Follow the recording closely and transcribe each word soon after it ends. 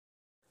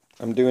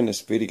I'm doing this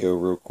video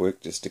real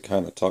quick just to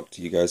kind of talk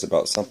to you guys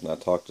about something I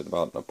talked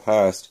about in the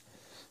past.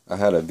 I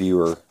had a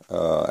viewer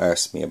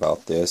ask me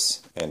about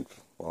this, and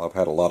well, I've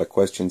had a lot of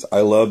questions.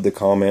 I love the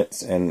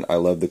comments and I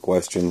love the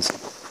questions.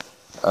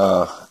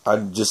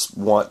 I just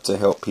want to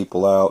help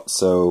people out,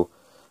 so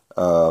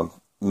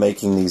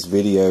making these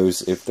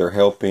videos, if they're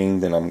helping,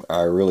 then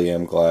I really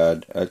am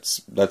glad.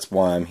 That's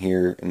why I'm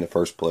here in the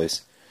first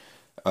place.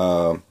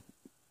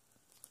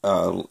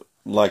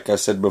 Like I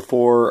said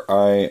before,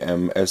 I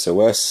am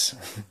SOS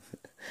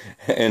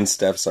and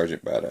Staff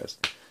Sergeant Badass.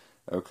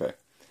 Okay.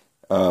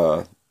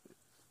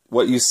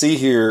 What you see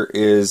here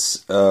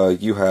is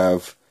you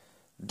have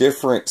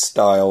different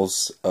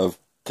styles of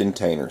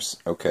containers.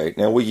 Okay.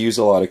 Now we use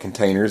a lot of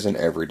containers in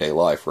everyday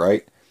life,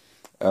 right?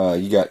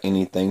 You got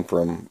anything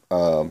from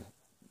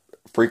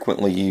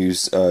frequently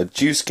used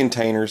juice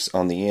containers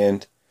on the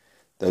end.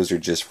 Those are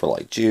just for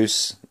like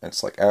juice.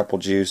 That's like apple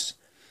juice.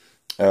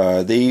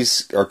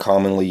 These are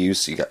commonly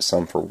used. So you got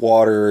some for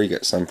water, you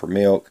got some for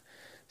milk.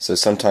 So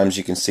sometimes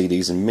you can see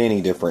these in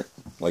many different,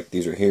 like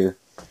these are here.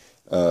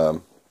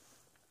 And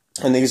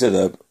these are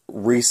the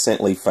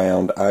recently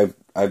found.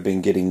 I've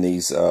been getting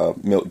these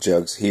milk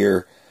jugs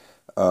here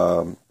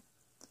from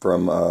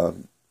I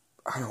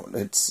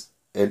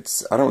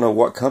don't know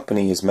what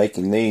company is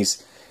making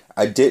these.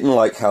 I didn't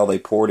like how they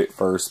poured it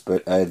first,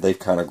 but they've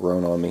kind of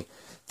grown on me.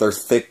 They're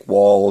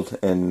thick-walled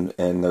and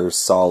they're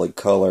solid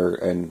color,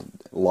 and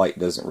light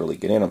doesn't really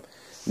get in them.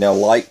 Now,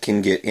 light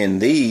can get in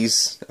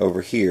these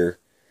over here.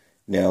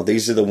 Now,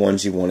 these are the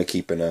ones you want to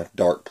keep in a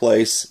dark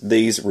place.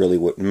 These really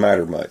wouldn't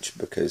matter much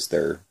because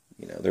they're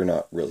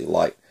not really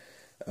light.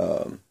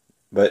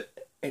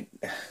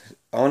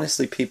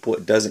 Honestly, people,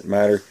 it doesn't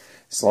matter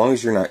as long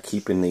as you're not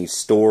keeping these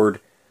stored.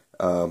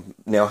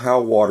 Now, how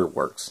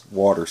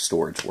water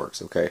storage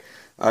works, okay?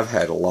 I've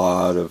had a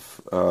lot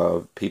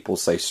of people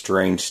say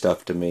strange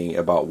stuff to me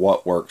about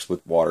what works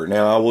with water.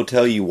 Now, I will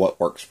tell you what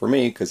works for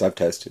me because I've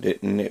tested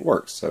it and it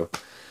works. So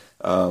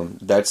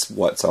that's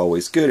what's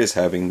always good, is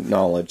having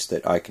knowledge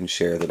that I can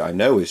share that I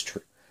know is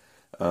true.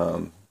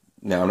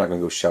 Now, I'm not going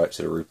to go shout it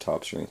to the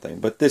rooftops or anything,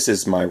 but this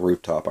is my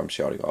rooftop I'm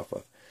shouting off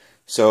of.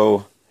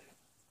 So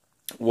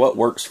what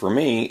works for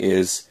me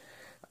is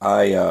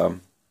I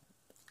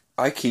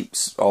keep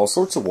all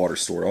sorts of water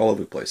stored all over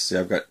the place. See,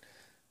 I've got,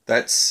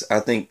 that's, I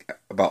think,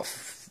 about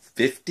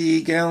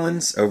 50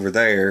 gallons over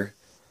there.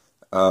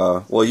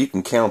 Well, you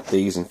can count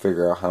these and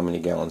figure out how many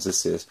gallons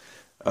this is.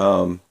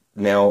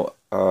 Now,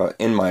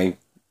 in my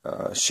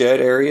shed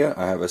area,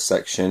 I have a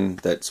section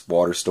that's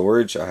water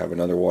storage. I have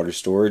another water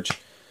storage.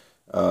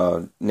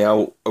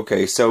 Now,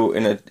 okay, so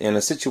in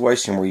a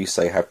situation where you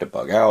say have to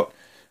bug out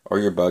or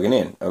you're bugging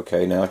in,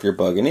 okay, now if you're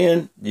bugging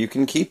in, you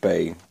can keep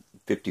a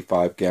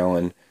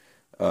 55-gallon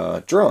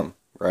drum,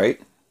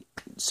 right?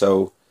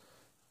 So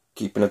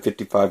keeping a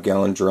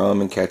 55-gallon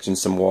drum and catching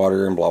some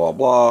water and blah blah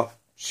blah,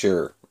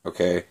 sure,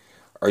 okay.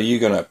 Are you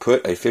gonna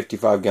put a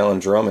 55-gallon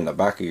drum in the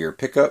back of your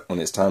pickup when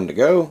it's time to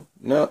go?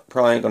 No,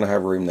 probably ain't gonna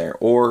have room there,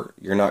 or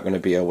you're not gonna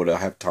be able to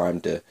have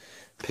time to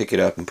pick it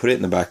up and put it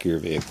in the back of your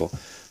vehicle.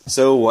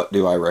 So what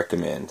do I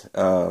recommend?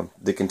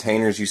 The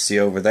containers you see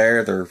over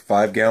there, they're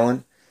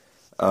 5-gallon.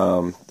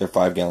 They're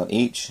 5-gallon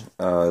each.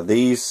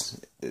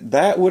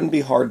 That wouldn't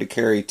be hard to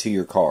carry to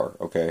your car,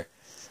 okay?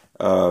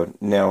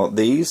 Now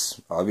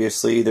these,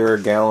 obviously, they're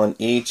a gallon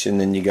each,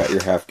 and then you got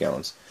your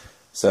half-gallons.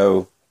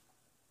 So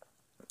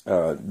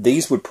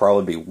these would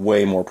probably be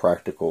way more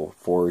practical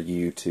for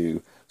you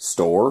to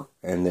store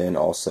and then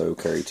also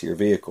carry to your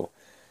vehicle.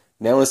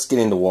 Now let's get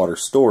into water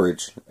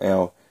storage.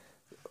 Now,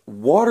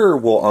 water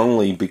will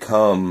only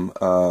become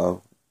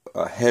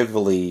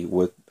heavy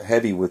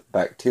with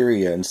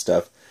bacteria and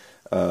stuff,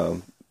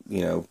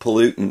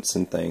 pollutants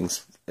and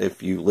things,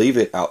 if you leave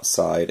it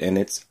outside and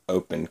it's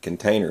open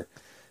container.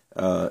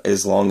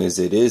 As long as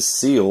it is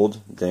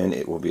sealed, then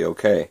it will be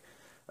okay.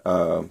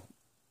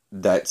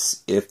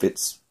 That's if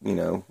it's,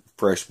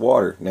 fresh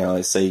water. Now,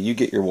 let's say you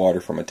get your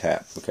water from a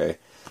tap, okay?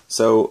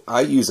 So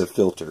I use a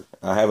filter.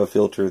 I have a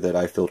filter that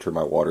I filter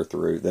my water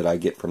through that I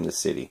get from the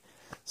city.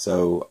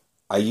 So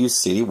I use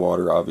city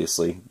water,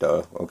 obviously,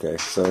 duh, okay?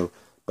 So,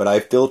 but I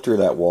filter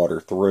that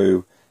water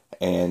through,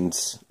 and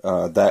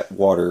that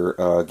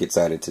water gets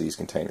added to these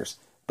containers.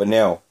 But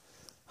now,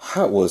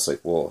 Mr.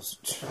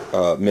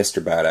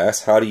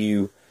 Badass,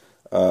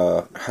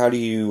 how do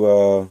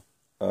you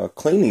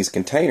clean these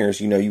containers?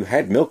 You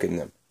had milk in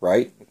them,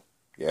 right?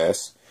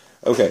 Yes.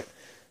 Okay.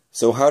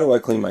 So how do I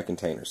clean my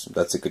containers?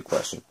 That's a good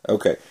question.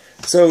 Okay.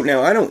 So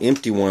now I don't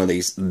empty one of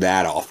these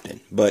that often,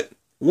 but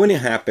when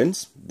it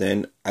happens,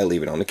 then I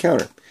leave it on the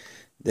counter.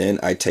 Then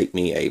I take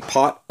me a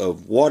pot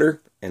of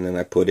water, and then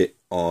I put it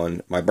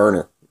on my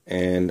burner,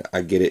 and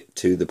I get it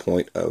to the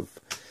point of,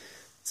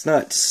 it's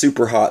not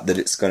super hot that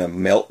it's going to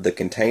melt the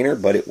container,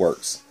 but it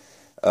works.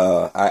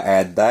 I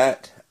add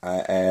that. I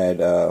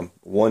add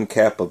 1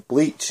 cap of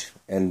bleach,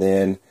 and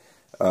then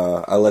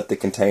I let the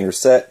container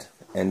set,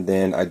 and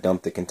then I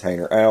dump the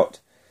container out.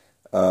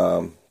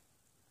 And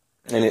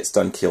it's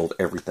done killed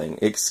everything.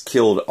 It's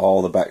killed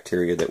all the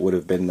bacteria that would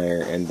have been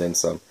there, and then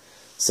some.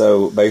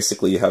 So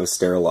basically you have a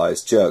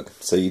sterilized jug.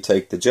 So you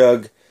take the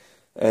jug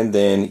and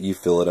then you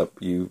fill it up.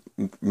 You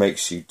make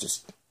sure you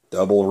just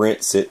double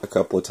rinse it a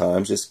couple of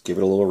times. Just give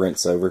it a little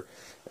rinse over.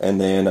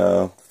 And then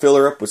fill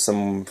her up with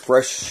some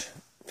fresh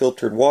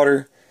filtered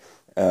water.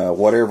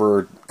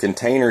 Whatever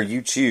container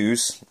you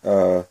choose,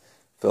 fill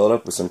it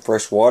up with some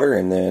fresh water.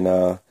 And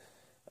then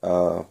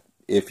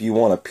if you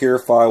want to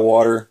purify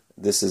water,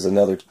 this is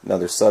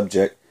another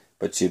subject,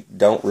 but you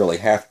don't really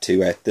have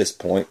to at this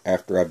point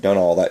after I've done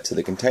all that to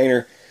the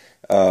container.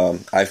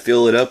 I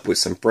fill it up with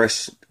some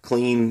fresh,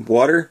 clean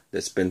water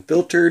that's been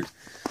filtered.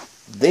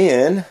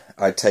 Then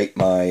I take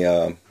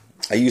my,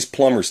 I use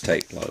plumber's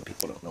tape. A lot of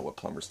people don't know what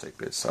plumber's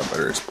tape is, so I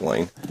better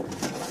explain.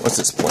 Let's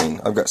explain.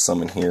 I've got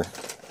some in here.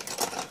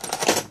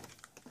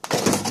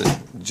 The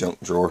junk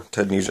drawer.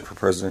 Ted Nugent for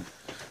president.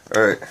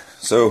 Alright,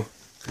 so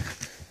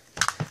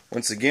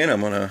once again,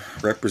 I'm going to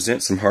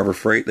represent some Harbor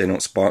Freight. They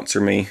don't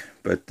sponsor me,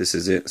 but this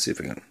is it. Let's see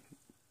if I can.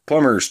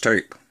 Plumber's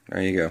tape.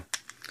 There you go.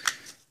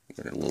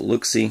 Get a little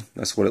look-see.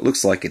 That's what it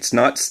looks like. It's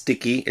not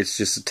sticky. It's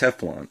just a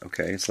Teflon.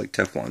 Okay, it's like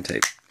Teflon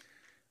tape.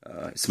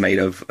 It's made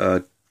of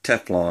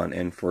Teflon,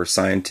 and for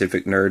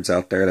scientific nerds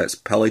out there, that's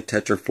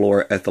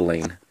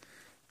polytetrafluoroethylene.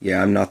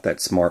 Yeah, I'm not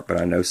that smart, but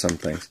I know some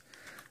things.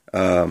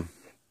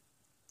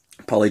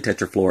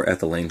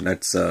 Polytetrafluoroethylene.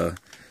 That's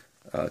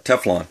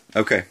Teflon.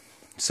 Okay,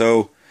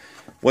 so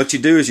what you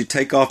do is you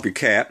take off your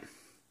cap.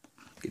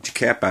 Get your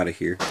cap out of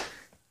here.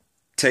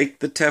 Take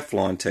the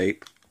Teflon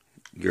tape,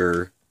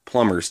 your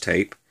plumber's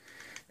tape,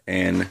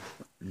 and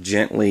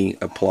gently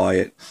apply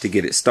it to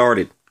get it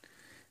started.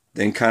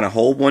 Then kind of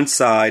hold one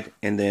side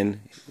and then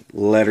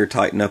let her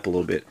tighten up a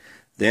little bit.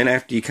 Then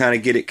after you kind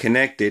of get it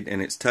connected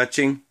and it's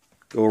touching,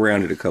 go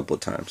around it a couple of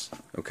times.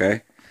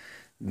 Okay?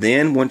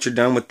 Then once you're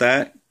done with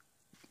that,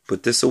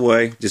 put this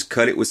away. Just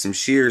cut it with some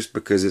shears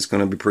because it's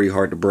going to be pretty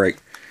hard to break.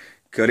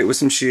 Cut it with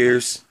some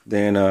shears.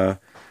 Then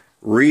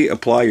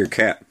reapply your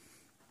cap.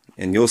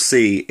 And you'll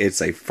see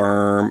it's a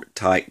firm,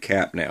 tight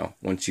cap now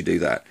once you do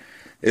that.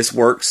 This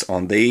works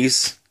on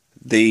these,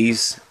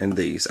 and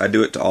these. I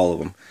do it to all of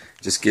them.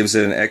 Just gives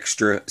it an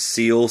extra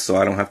seal so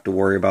I don't have to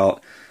worry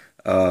about,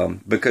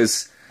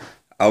 because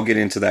I'll get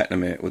into that in a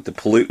minute with the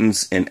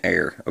pollutants in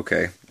air.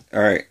 Okay.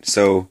 Alright,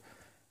 so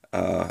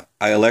I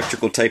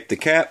electrical tape the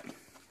cap.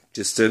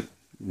 Just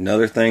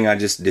another thing I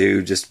just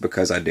do just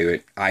because I do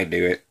it. I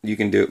do it. You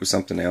can do it with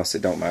something else.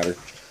 It don't matter.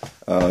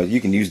 You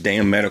can use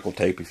damn medical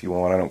tape if you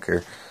want. I don't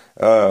care.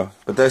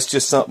 But that's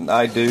just something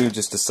I do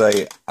just to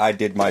say I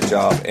did my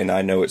job and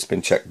I know it's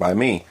been checked by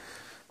me.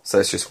 So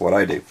that's just what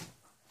I do.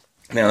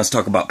 Now let's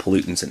talk about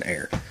pollutants in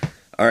air.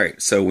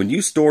 Alright, so when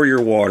you store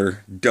your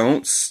water,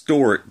 don't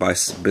store it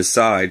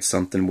beside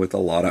something with a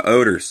lot of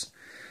odors.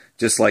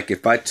 Just like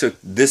if I took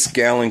this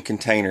gallon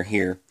container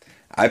here,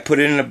 I put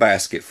it in a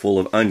basket full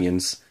of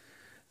onions,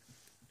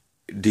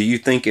 do you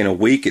think in a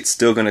week it's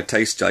still going to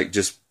taste like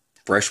just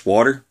fresh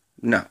water?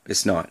 No,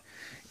 it's not.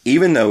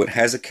 Even though it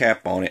has a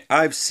cap on it,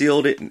 I've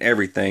sealed it and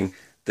everything.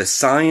 The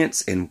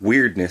science and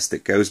weirdness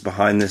that goes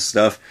behind this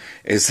stuff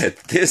is that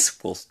this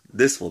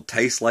will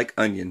taste like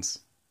onions.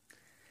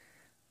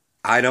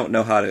 I don't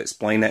know how to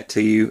explain that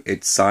to you.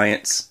 It's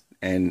science,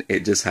 and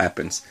it just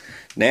happens.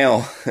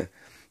 Now,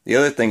 the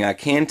other thing I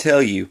can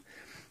tell you,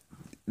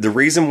 the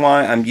reason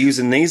why I'm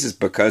using these is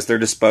because they're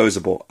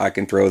disposable. I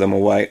can throw them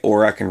away,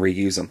 or I can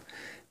reuse them.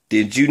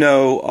 Did you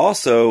know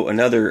also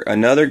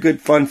another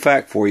good fun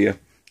fact for you?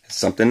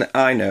 Something that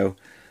I know.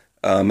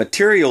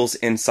 Materials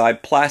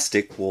inside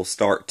plastic will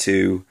start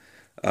to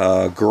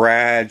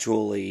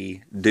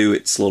gradually do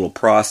its little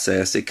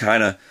process. It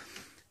kind of,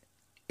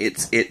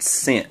 it's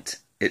scent.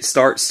 It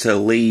starts to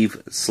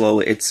leave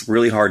slowly. It's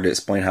really hard to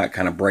explain how it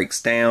kind of breaks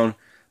down.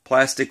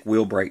 Plastic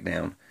will break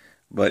down,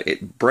 but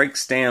it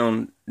breaks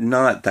down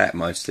not that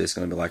much that it's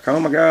going to be like, oh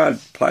my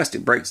God,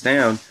 plastic breaks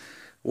down.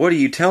 What are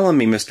you telling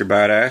me, Mr.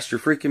 Badass? You're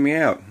freaking me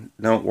out.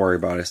 Don't worry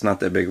about it. It's not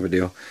that big of a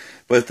deal.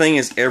 But the thing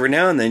is, every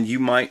now and then you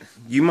might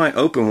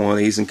open one of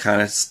these and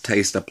kind of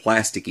taste a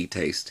plasticky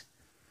taste.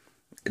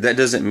 That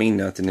doesn't mean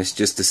nothing. It's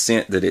just the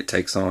scent that it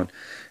takes on.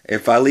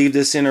 If I leave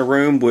this in a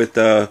room with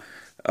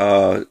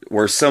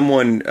where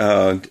someone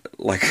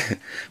like,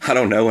 I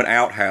don't know, an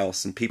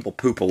outhouse and people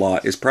poop a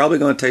lot, it's probably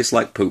going to taste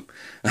like poop.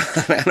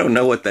 I don't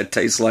know what that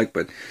tastes like,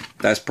 but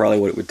that's probably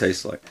what it would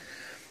taste like.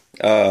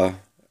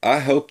 I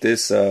hope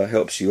this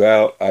helps you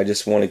out. I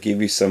just want to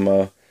give you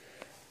some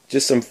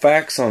just some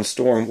facts on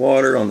storing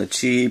water on the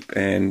cheap.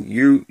 And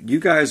you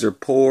guys are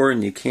poor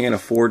and you can't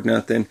afford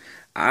nothing.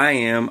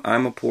 I'm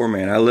a poor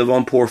man. I live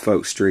on Poor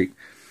Folk Street.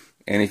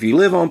 And if you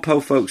live on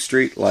Poor Folk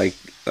Street like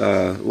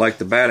the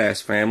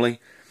Badass family,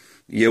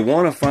 you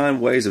want to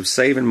find ways of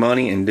saving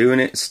money and doing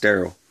it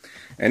sterile.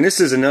 And this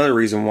is another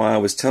reason why I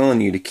was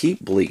telling you to keep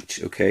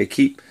bleach. Okay,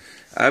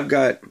 I've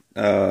got.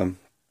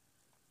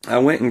 I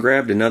went and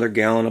grabbed another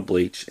gallon of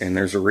bleach, and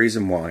there's a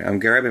reason why. I'm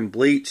grabbing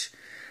bleach.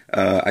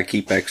 I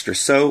keep extra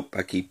soap.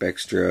 I keep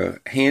extra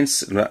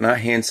not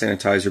hand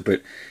sanitizer,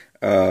 but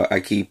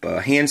I keep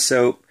hand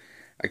soap.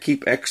 I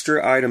keep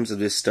extra items of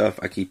this stuff.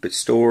 I keep it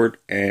stored,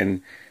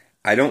 and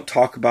I don't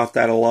talk about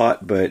that a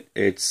lot, but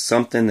it's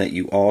something that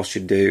you all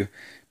should do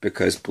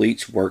because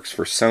bleach works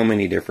for so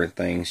many different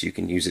things. You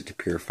can use it to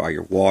purify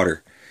your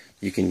water.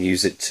 You can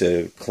use it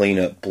to clean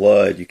up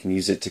blood. You can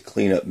use it to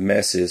clean up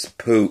messes,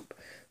 poop,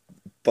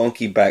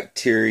 funky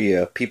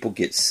bacteria. People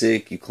get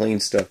sick. You clean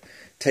stuff.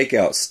 Take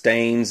out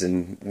stains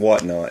and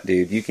whatnot,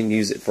 dude. You can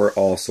use it for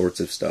all sorts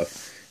of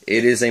stuff.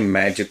 It is a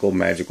magical,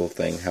 magical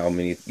thing how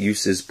many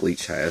uses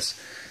bleach has.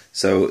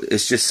 So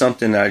it's just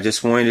something that I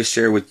just wanted to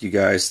share with you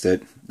guys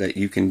that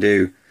you can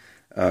do.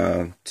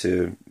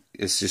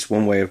 It's just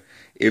one way of,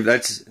 if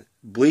that's,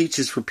 bleach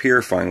is for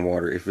purifying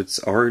water. If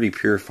it's already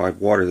purified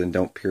water, then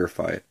don't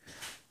purify it.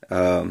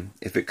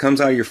 If it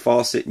comes out of your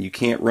faucet and you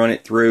can't run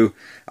it through,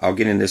 I'll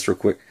get in this real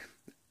quick.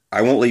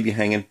 I won't leave you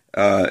hanging.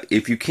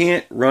 If you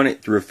can't run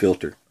it through a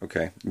filter,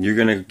 okay, you're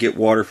gonna get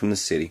water from the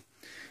city.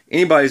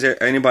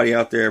 Anybody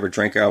out there ever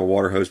drank out of a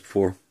water hose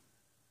before?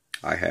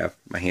 I have.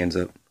 My hands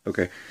up.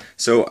 Okay,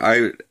 so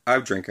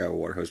I've drank out of a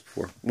water hose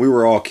before. We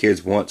were all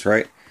kids once,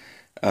 right?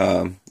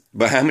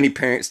 But how many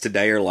parents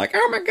today are like,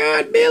 "Oh my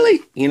God,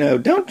 Billy,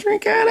 don't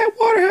drink out of that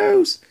water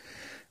hose."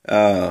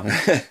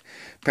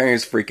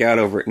 Parents freak out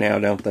over it now,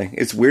 don't they?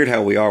 It's weird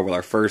how we are with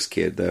our first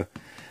kid, though.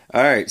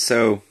 All right,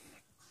 so,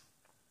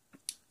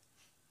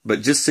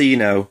 but just so you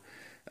know,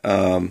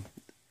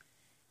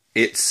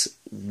 it's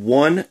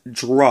 1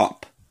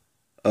 drop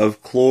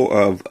of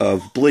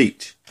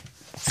bleach.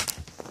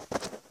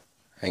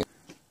 Hang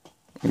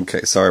on.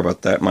 Okay, sorry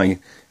about that. My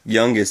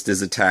youngest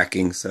is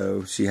attacking,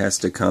 so she has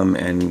to come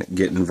and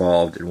get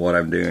involved in what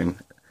I'm doing.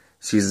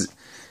 She's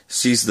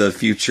the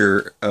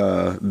future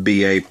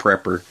BA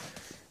prepper.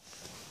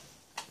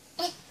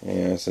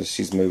 Yeah, so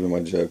she's moving my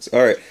jugs.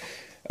 All right.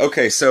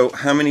 Okay, so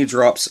how many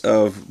drops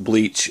of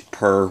bleach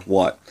per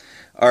what?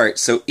 All right,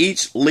 so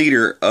each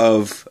liter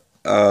of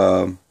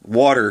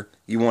water,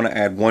 you want to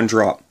add 1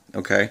 drop,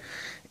 okay?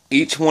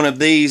 Each one of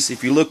these,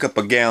 if you look up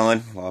a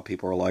gallon, a lot of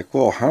people are like,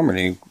 well, how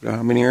many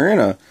are in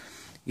a,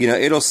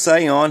 it'll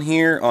say on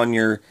here,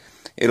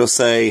 it'll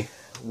say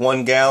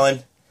 1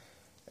 gallon,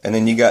 and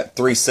then you got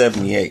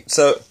 378.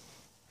 So,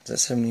 is that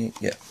 78?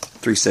 Yeah,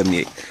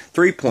 378.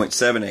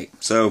 3.78.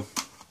 So,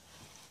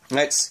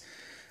 that's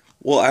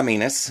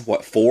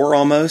what, 4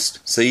 almost?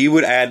 So you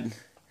would add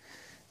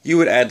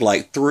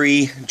like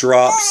 3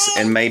 drops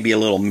and maybe a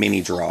little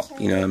mini drop.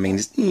 You know what I mean?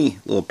 Just a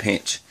little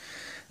pinch.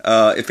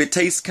 If it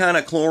tastes kind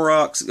of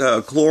chlorine-y,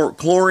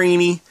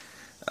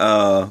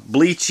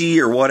 bleachy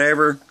or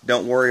whatever,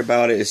 don't worry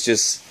about it. It's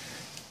just,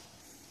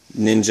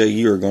 Ninja,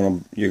 you're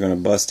gonna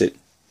bust it.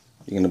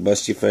 You're gonna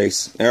bust your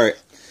face. All right.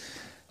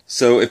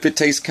 So if it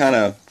tastes kind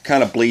of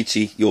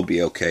bleachy, you'll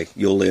be okay.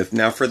 You'll live.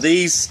 Now for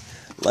these,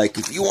 like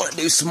if you want to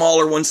do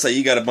smaller ones, say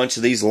you got a bunch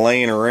of these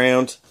laying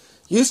around,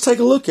 you just take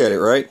a look at it,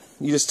 right?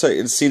 You just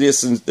see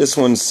this, and this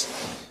one's,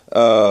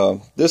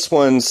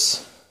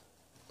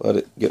 let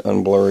it get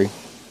unblurry.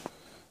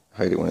 I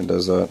hate it when it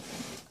does that.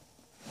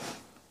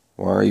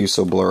 Why are you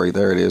so blurry?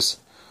 There it is.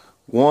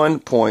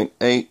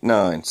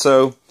 1.89.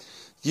 So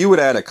you would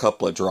add a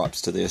couple of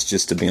drops to this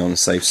just to be on the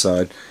safe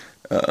side.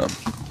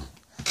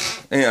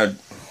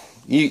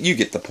 You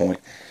get the point.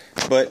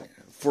 But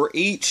for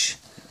each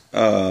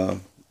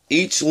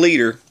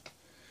liter,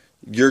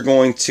 you're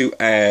going to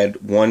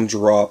add 1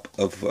 drop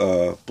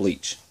of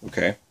bleach.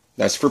 Okay,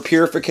 that's for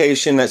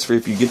purification. That's for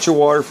if you get your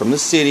water from the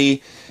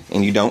city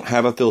and you don't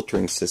have a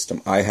filtering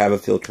system. I have a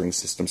filtering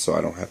system, so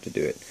I don't have to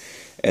do it.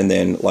 And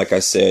then, like I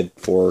said,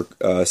 for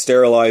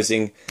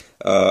sterilizing,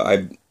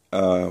 I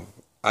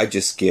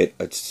just get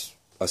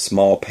a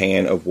small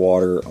pan of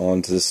water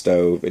onto the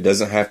stove. It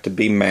doesn't have to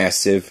be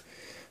massive.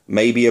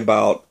 Maybe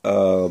about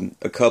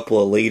a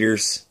couple of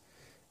liters,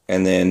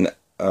 and then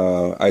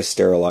I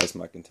sterilize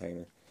my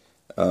container.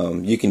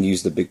 You can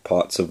use the big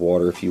pots of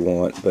water if you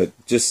want, but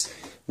just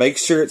make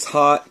sure it's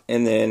hot,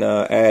 and then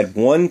add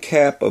 1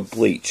 cap of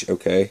bleach,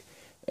 okay?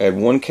 Add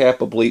 1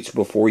 cap of bleach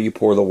before you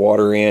pour the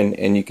water in,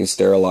 and you can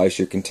sterilize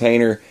your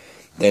container.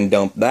 Then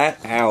dump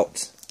that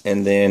out,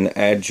 and then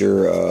add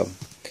your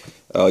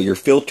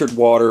filtered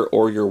water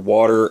or your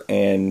water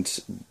and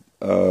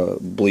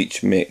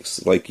bleach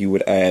mix, like you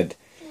would add.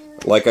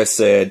 Like I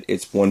said,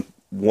 it's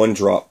one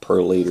drop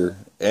per liter,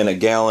 and a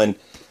gallon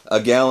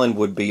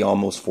would be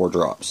almost 4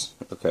 drops.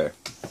 Okay.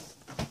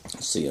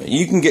 So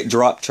you can get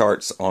drop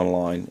charts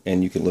online,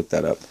 and you can look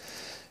that up.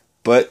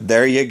 But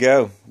there you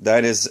go.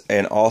 That is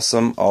an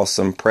awesome,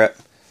 awesome prep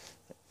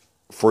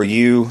for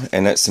you,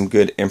 and that's some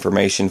good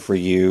information for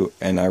you,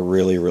 and I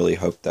really, really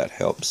hope that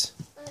helps.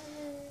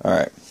 All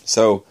right.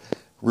 So,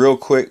 real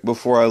quick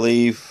before I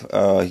leave,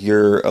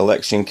 your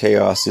election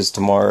chaos is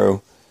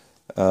tomorrow.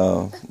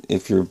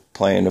 If you're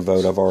planning to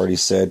vote, I've already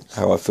said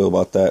how I feel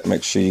about that.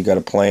 Make sure you got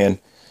a plan.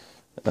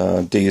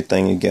 Do your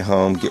thing and get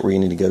home. Get where you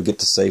need to go. Get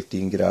to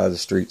safety and get out of the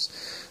streets.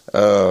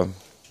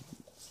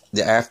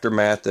 The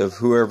aftermath of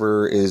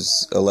whoever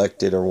is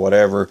elected or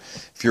whatever,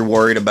 if you're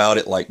worried about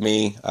it like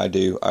me, I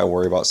do. I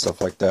worry about stuff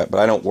like that.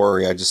 But I don't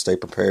worry. I just stay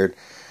prepared.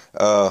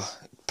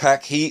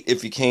 Pack heat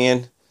if you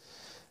can.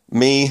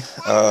 Me,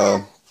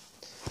 I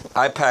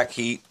pack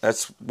heat.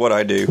 That's what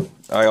I do.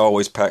 I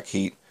always pack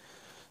heat.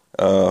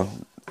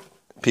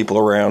 People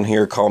around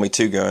here call me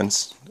Two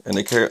Guns, and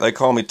they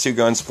call me Two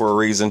Guns for a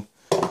reason.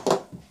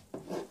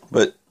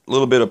 But a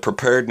little bit of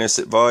preparedness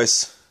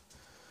advice: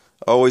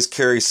 always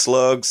carry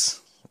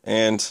slugs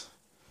and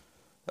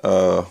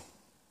I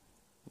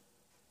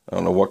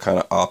don't know what kind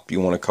of op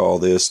you want to call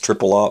this.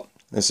 Triple op.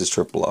 This is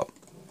triple op.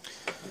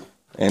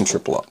 And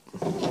triple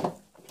op.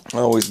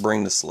 Always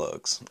bring the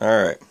slugs.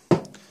 Alright.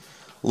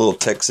 Little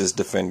Texas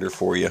Defender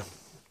for you.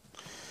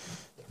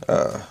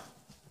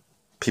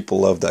 People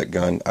love that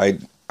gun. I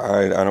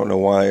don't know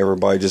why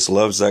everybody just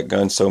loves that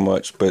gun so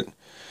much, but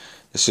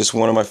it's just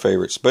one of my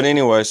favorites. But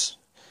anyways,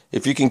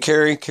 if you can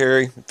carry.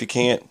 If you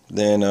can't,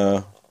 then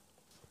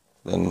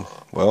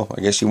well,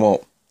 I guess you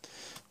won't.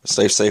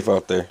 Stay safe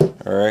out there.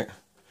 Alright.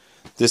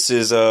 This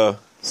is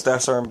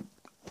Staff Sergeant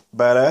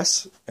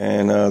Badass,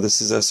 and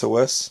this is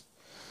SOS,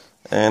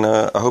 and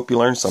I hope you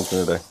learned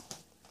something today.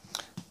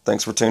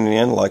 Thanks for tuning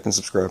in. Like and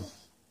subscribe.